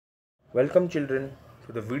Welcome children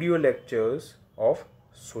to the video lectures of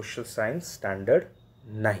Social Science Standard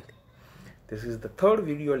 9. This is the third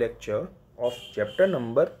video lecture of chapter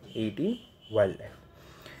number 18, Wildlife.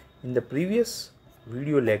 In the previous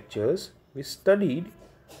video lectures, we studied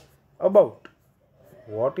about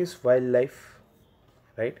what is wildlife,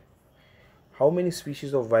 right? How many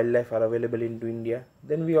species of wildlife are available in India.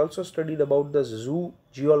 Then we also studied about the zoo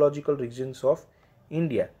geological regions of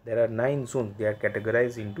India. There are 9 zones. They are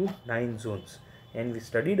categorized into 9 zones. And we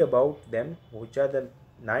studied about them, which are the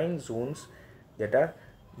 9 zones that are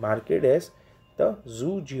marked as the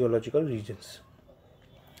zoo geological regions.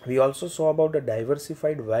 We also saw about the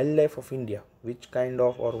diversified wildlife of India, which kind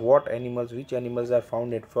of or which animals are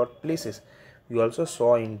found at what places. We also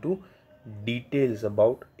saw into details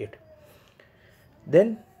about it.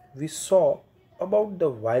 Then we saw about the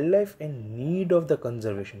wildlife and need of the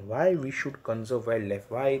conservation, why we should conserve wildlife,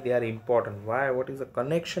 why they are important, what is the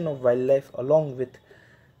connection of wildlife along with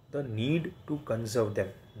the need to conserve them,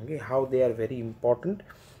 okay, how they are very important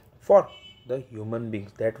for the human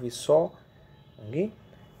beings, that we saw. Okay,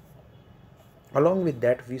 along with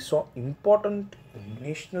that we saw important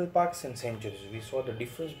national parks and sanctuaries. We saw the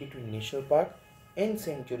difference between national park and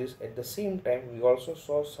sanctuaries. At the same time, we also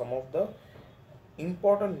saw some of the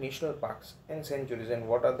important national parks and sanctuaries and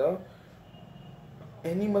what are the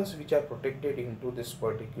animals which are protected into this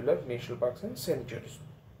particular national parks and sanctuaries.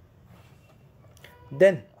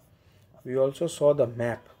 Then we also saw the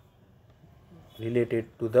map related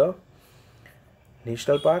to the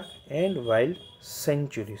national park and wild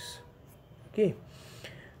sanctuaries. Okay,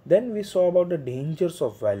 then we saw about the dangers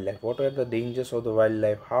of wildlife. What are the dangers of the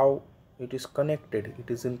wildlife, how it is connected,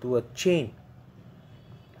 it is into a chain,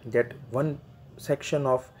 that one section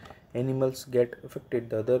of animals get affected,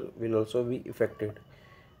 the other will also be affected.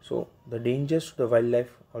 So the dangers to the wildlife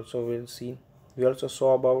also will see. We also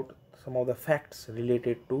saw about some of the facts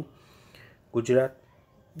related to Gujarat.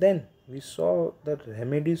 Then we saw the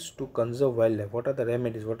remedies to conserve wildlife. What are the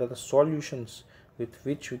remedies, what are the solutions with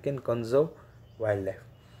which we can conserve wildlife.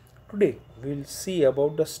 Today we will see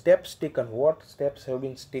about the steps taken, what steps have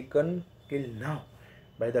been taken till now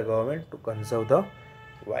by the government to conserve the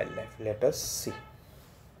wildlife. Let us see.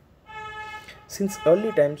 Since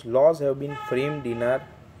early times, laws have been framed in our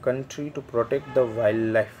country to protect the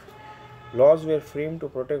wildlife. Laws were framed to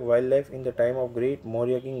protect wildlife in the time of great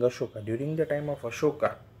Maurya king Ashoka. During the time of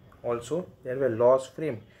Ashoka also there were laws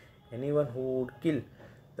framed. Anyone who would kill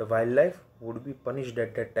the wildlife would be punished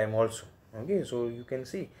at that time also. Okay, so you can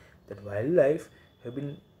see that wildlife have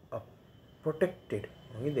been protected.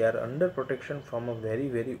 Okay, they are under protection from a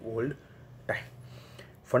very old time.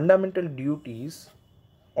 Fundamental duties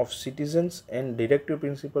of citizens and directive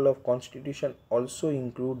principle of constitution also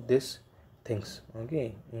include these things.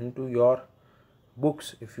 Okay, into your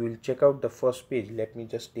books, if you will check out the first page, let me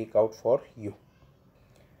just take out for you.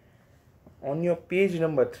 On your page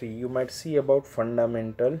number 3, you might see about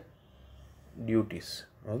fundamental duties.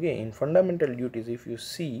 Okay, in fundamental duties, if you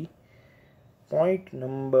see point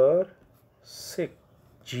number 6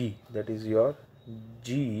 G, that is your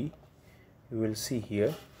G, you will see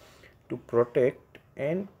here, to protect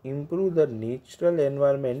and improve the natural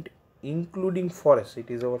environment including forests.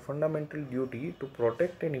 It is our fundamental duty to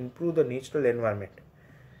protect and improve the natural environment.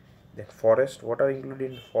 Then forest, what are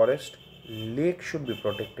included in forest? Lake should be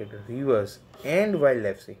protected, rivers and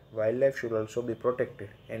wildlife. See, wildlife should also be protected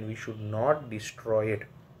and we should not destroy it.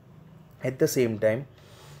 At the same time,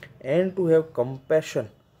 and to have compassion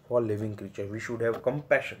for living creature, we should have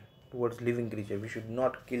compassion towards living creature. We should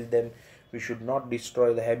not kill them, we should not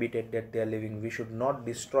destroy the habitat that they are living, we should not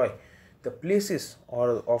destroy the places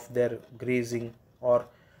or of their grazing or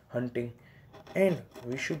hunting, and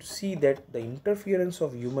we should see that the interference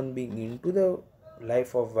of human being into the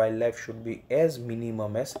life of wildlife should be as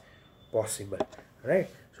minimum as possible, right?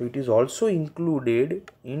 So it is also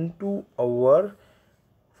included into our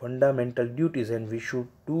fundamental duties and we should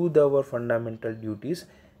do our fundamental duties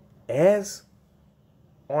as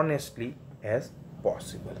honestly as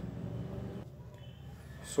possible.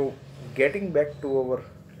 So getting back to our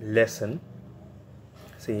lesson,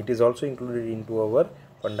 see, it is also included into our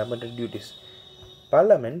fundamental duties.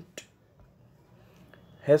 Parliament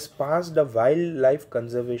has passed the Wildlife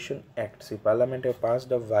Conservation Act. See, Parliament has passed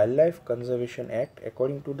the Wildlife Conservation Act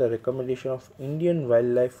according to the recommendation of Indian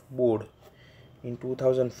Wildlife Board in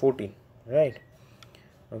 2014, right?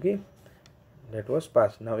 Okay, that was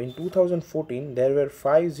passed. Now in 2014 there were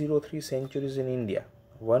 503 sanctuaries in India,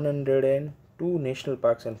 102 national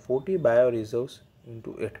parks and 40 bioreserves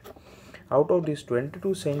into it. Out of these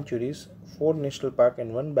 22 sanctuaries, 4 national park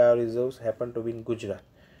and 1 bioreserves happen to be in Gujarat.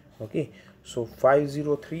 Okay, so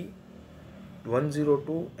 503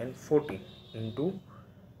 102 and 14 into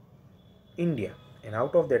India, and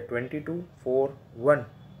out of that 22, 4, 1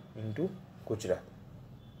 into Gujarat.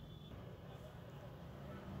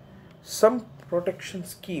 Some protection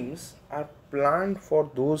schemes are planned for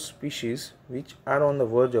those species which are on the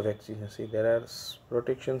verge of extinction. See, there are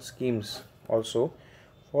protection schemes also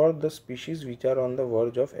for the species which are on the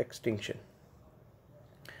verge of extinction.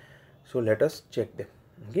 So let us check them.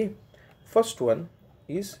 Okay, first one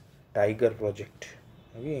is Tiger Project.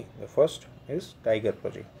 Okay, the first is Tiger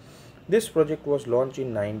Project. This project was launched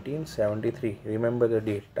in 1973. Remember the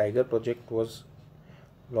date. Tiger Project was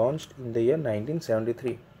launched in the year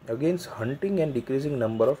 1973 against hunting and decreasing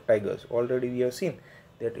number of tigers. Already we have seen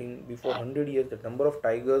that in before 100 years the number of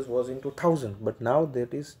tigers was into 1000, but now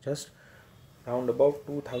that is just round about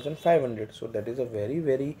 2500. So that is a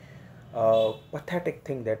very pathetic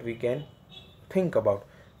thing that we can think about.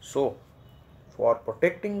 So for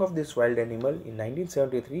protecting of this wild animal in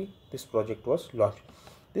 1973 this project was launched.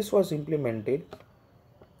 This was implemented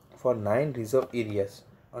for 9 reserve areas,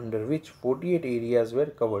 under which 48 areas were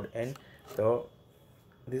covered, and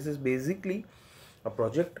this is basically a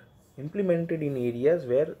project implemented in areas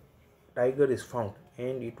where tiger is found,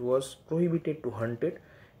 and it was prohibited to hunt it,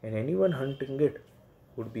 and anyone hunting it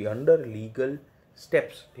would be under legal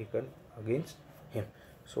steps taken against him.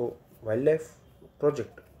 So wildlife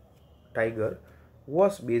project Tiger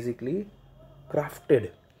was basically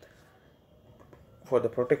crafted for the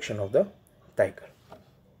protection of the tiger.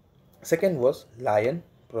 Second was Lion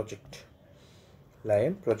Project.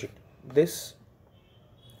 Lion Project. This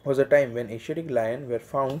was a time when Asiatic lions were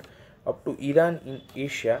found up to Iran in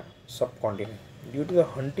Asia subcontinent. Due to the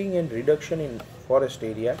hunting and reduction in forest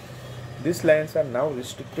area, these lions are now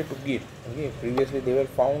restricted to Gir. Okay, previously they were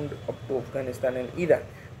found up to Afghanistan and Iran,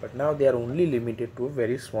 but now they are only limited to a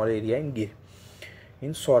very small area in Gir,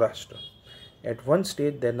 in Saurashtra. At one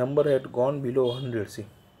stage, their number had gone below 100. See,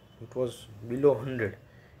 it was below 100.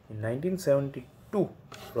 In 1972,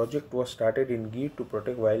 project was started in Gir to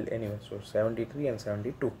protect wild animals. So 73 and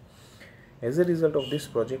 72. As a result of this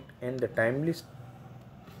project and the timely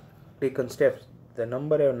taken steps, the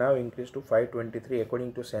number have now increased to 523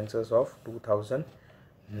 according to census of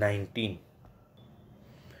 2019.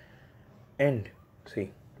 And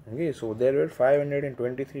see, okay, so there were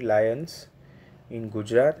 523 lions in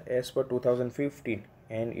Gujarat as per 2015,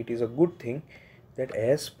 and it is a good thing that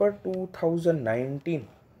as per 2019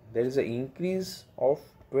 there is an increase of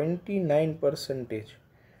 29%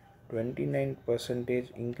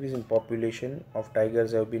 increase in population of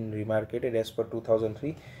tigers have been remarked as per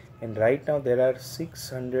 2003, and right now there are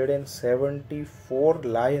 674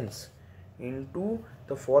 lions into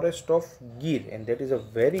the forest of Gir, and that is a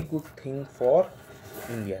very good thing for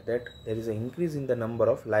India, that there is an increase in the number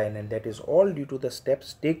of lion, and that is all due to the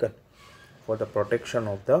steps taken for the protection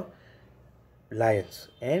of the lions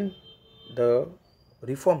and the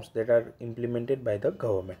reforms that are implemented by the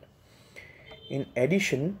government. In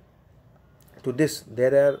addition to this,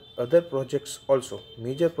 there are other projects also.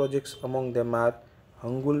 Major projects among them are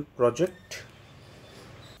Hangul project.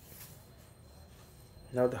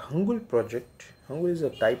 Now the Hangul project, Hangul is a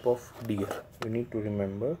type of deer. You need to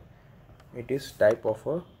remember, it is type of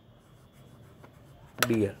a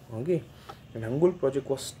deer. Okay, and Hangul project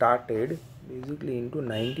was started basically into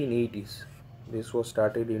 1980s. This was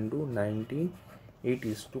started into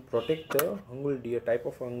 1980s to protect the Hangul deer, type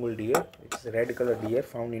of Hangul deer. It's a red color deer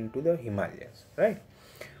found into the Himalayas, right?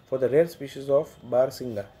 For the rare species of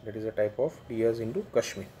Barsinga, that is a type of deers into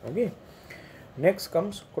Kashmir. Okay, next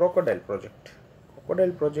comes Crocodile project.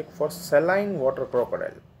 Crocodile project for saline water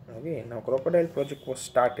crocodile. Okay, now crocodile project was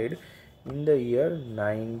started in the year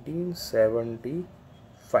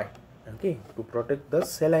 1975. Okay, to protect the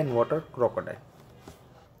saline water crocodile.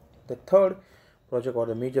 The third project, or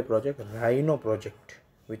the major project, Rhino project,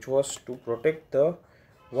 which was to protect the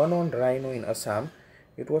one on rhino in Assam.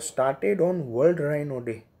 It was started on World Rhino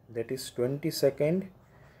Day, that is 22nd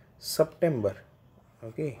September,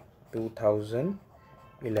 okay,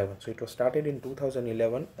 2011. So it was started in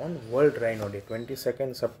 2011 on World Rhino Day.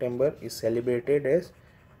 22nd September is celebrated as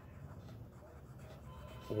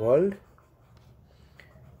World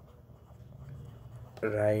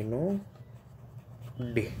Rhino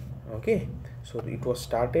Day. Okay, so it was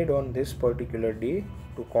started on this particular day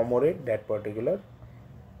to commemorate that particular,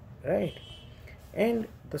 right? And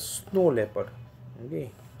the snow leopard.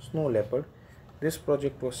 Okay, snow leopard, this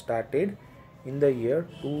project was started in the year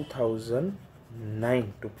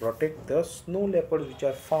 2009 to protect the snow leopards which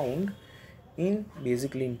are found in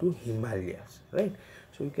basically into Himalayas, right?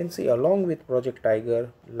 So you can see, along with Project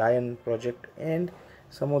Tiger, Lion project, and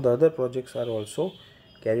some of the other projects are also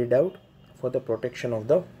carried out for the protection of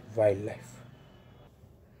the wildlife.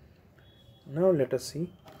 Now let us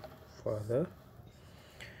see further.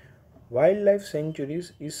 Wildlife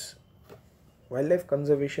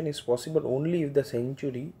conservation is possible only if the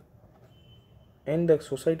sanctuary and the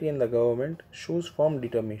society and the government shows firm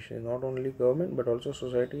determination. Not only government but also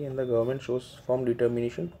society and the government shows firm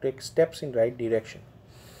determination to take steps in right direction.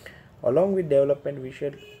 Along with development, we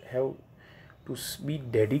shall have to be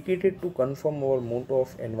dedicated to conform our motto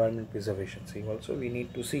of environment preservation. See, also we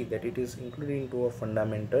need to see that it is included into a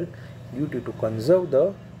fundamental duty to conserve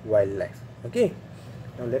the wildlife. Okay.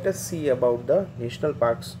 Now let us see about the national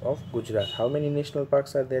parks of Gujarat. How many national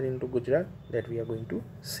parks are there into Gujarat? That we are going to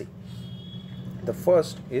see. The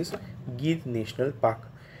first is Gir National Park.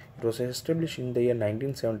 It was established in the year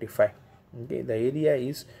 1975. Okay, the area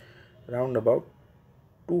is round about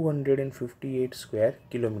 258 square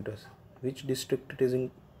kilometers. Which district it is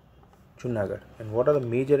in? Junagadh. And what are the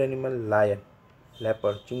major animals? Lion,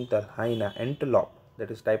 leopard, chintal, hyena, antelope,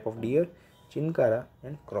 that is type of deer, chinkara,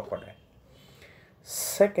 and crocodile.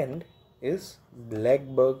 Second is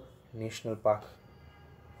Blackbird National Park,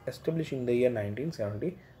 established in the year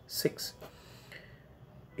 1976.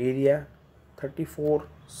 Area 34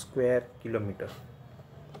 square kilometer,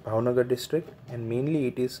 Bhavnagar district, and mainly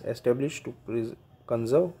it is established to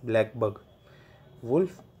conserve blackbird,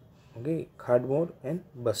 wolf, okay, khadmore, and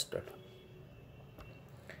bustard.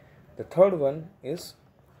 The third one is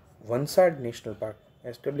Vansad National Park,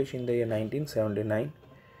 established in the year 1979.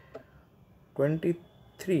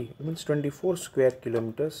 24 square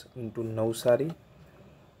kilometers into Navsari,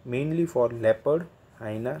 mainly for leopard,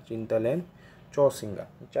 hyena, chintal, and chausinga.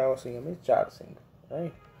 Chausinga means charsinga,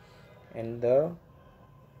 right? And the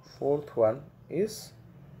fourth one is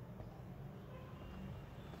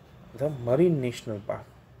the Marine National Park.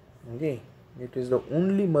 Okay, it is the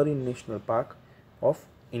only marine national park of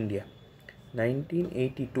India.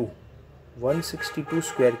 1982, 162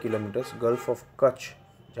 square kilometers, Gulf of Kutch,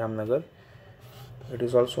 Jamnagar. It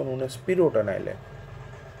is also known as Pirotan Island.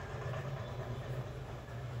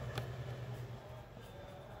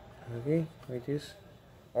 Okay, which is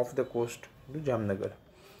off the coast to Jamnagar.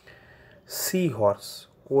 Seahorse,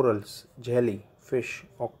 corals, jelly, fish,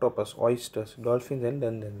 octopus, oysters, dolphins, and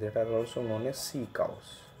dandans, that are also known as sea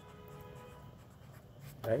cows.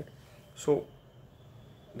 Right? So,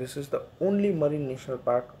 this is the only marine national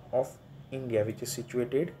park of India which is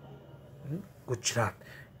situated in Gujarat,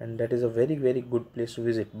 and that is a very good place to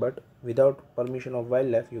visit, but without permission of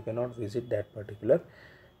wildlife you cannot visit that particular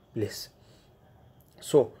place.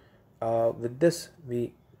 So with this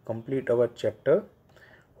we complete our chapter.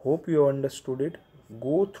 Hope you understood it.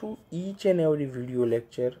 Go through each and every video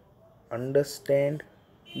lecture, understand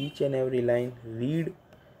each and every line, read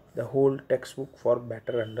the whole textbook for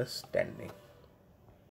better understanding.